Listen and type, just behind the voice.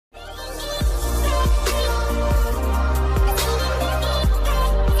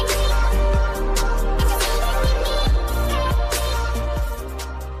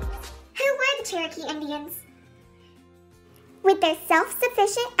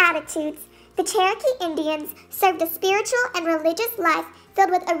attitudes, the Cherokee Indians served a spiritual and religious life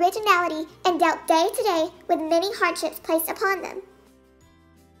filled with originality and dealt day to day with many hardships placed upon them.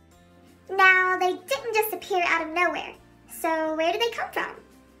 Now, they didn't just appear out of nowhere, so where did they come from?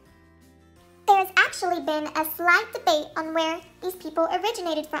 There has actually been a slight debate on where these people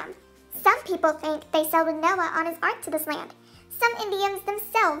originated from. Some people think they sailed with Noah on his ark to this land. Some Indians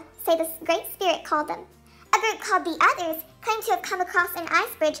themselves say the Great Spirit called them. A group called the Others claim to have come across an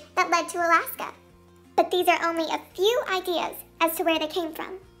ice bridge that led to Alaska. But these are only a few ideas as to where they came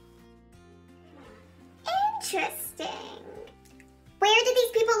from. Interesting. Where did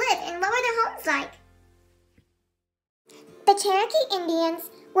these people live and what were their homes like? The Cherokee Indians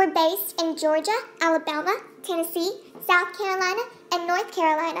were based in Georgia, Alabama, Tennessee, South Carolina, and North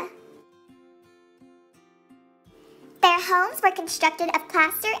Carolina. Their homes were constructed of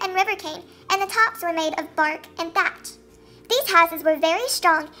plaster and river cane, and the tops were made of bark and thatch. These houses were very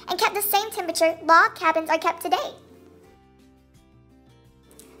strong and kept the same temperature log cabins are kept today.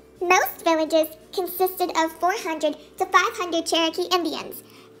 Most villages consisted of 400 to 500 Cherokee Indians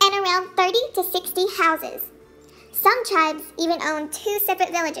and around 30 to 60 houses. Some tribes even owned 2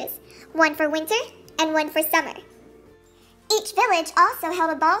 separate villages, one for winter and one for summer. Each village also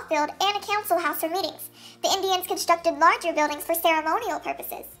held a ball field and a council house for meetings. The Indians constructed larger buildings for ceremonial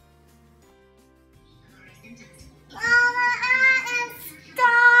purposes. Mama, I am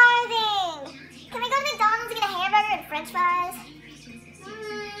starving! Can we go to McDonald's and get a hamburger and french fries?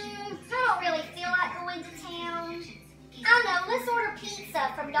 I don't really feel like going to town. I know, let's order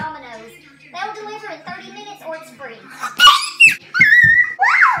pizza from Domino's. They'll deliver in 30 minutes or it's free. Woo!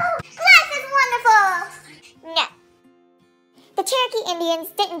 Life is wonderful! No. The Cherokee Indians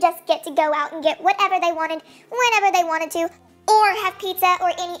didn't just get to go out and get whatever they wanted, whenever they wanted to, or have pizza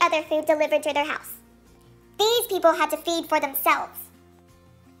or any other food delivered to their house. These people had to feed for themselves.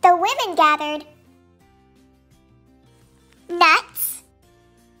 The women gathered nuts,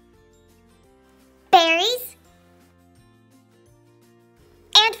 berries,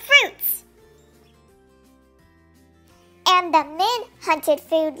 and fruits. And the men hunted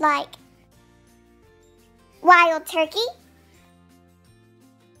food like wild turkey,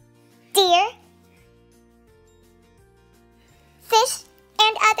 deer, fish,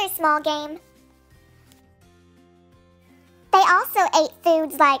 and other small game. They also ate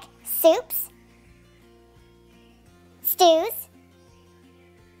foods like soups, stews,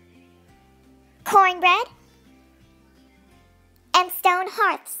 cornbread, and stone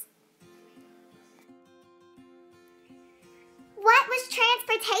hearths. What was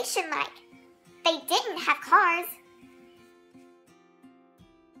transportation like? They didn't have cars.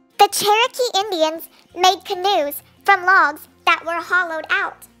 The Cherokee Indians made canoes from logs that were hollowed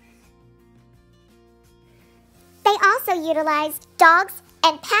out. They also utilized dogs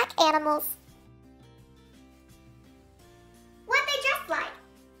and pack animals. What they dressed like?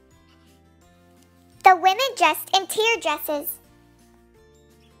 The women dressed in tier dresses.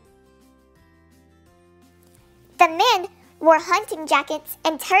 The men wore hunting jackets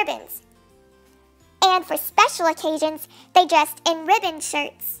and turbans. And for special occasions, they dressed in ribbon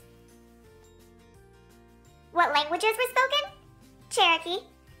shirts. What languages were spoken? Cherokee,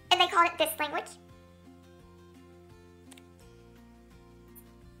 and they called it this language.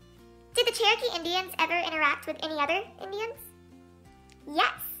 Did the Cherokee Indians ever interact with any other Indians?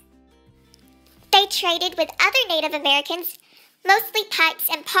 Yes. They traded with other Native Americans, mostly pipes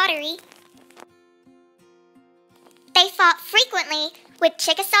and pottery. They fought frequently with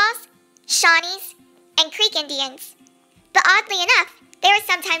Chickasaws, Shawnees, and Creek Indians. But oddly enough, they were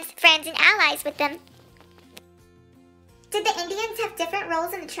sometimes friends and allies with them. Did the Indians have different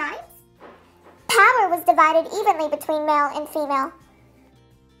roles in the tribes? Power was divided evenly between male and female.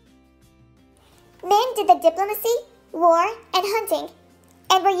 Men did the diplomacy, war, and hunting,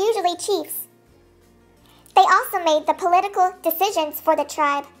 and were usually chiefs. They also made the political decisions for the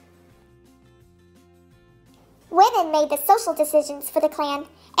tribe. Women made the social decisions for the clan,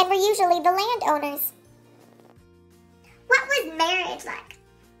 and were usually the landowners. What was marriage like?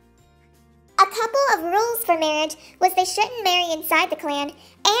 A couple of rules for marriage was they shouldn't marry inside the clan,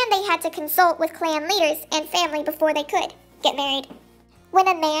 and they had to consult with clan leaders and family before they could get married. When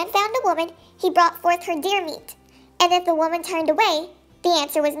a man found a woman, he brought forth her deer meat, and if the woman turned away, the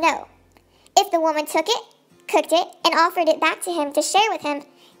answer was no. If the woman took it, cooked it, and offered it back to him to share with him,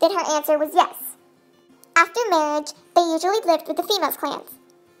 then her answer was yes. After marriage, they usually lived with the females' clans.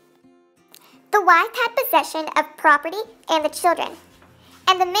 The wife had possession of property and the children,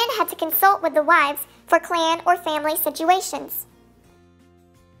 and the men had to consult with the wives for clan or family situations.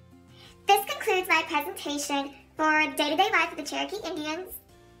 This concludes my presentation for day-to-day life of the Cherokee Indians.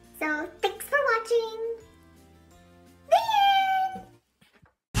 So thanks for watching.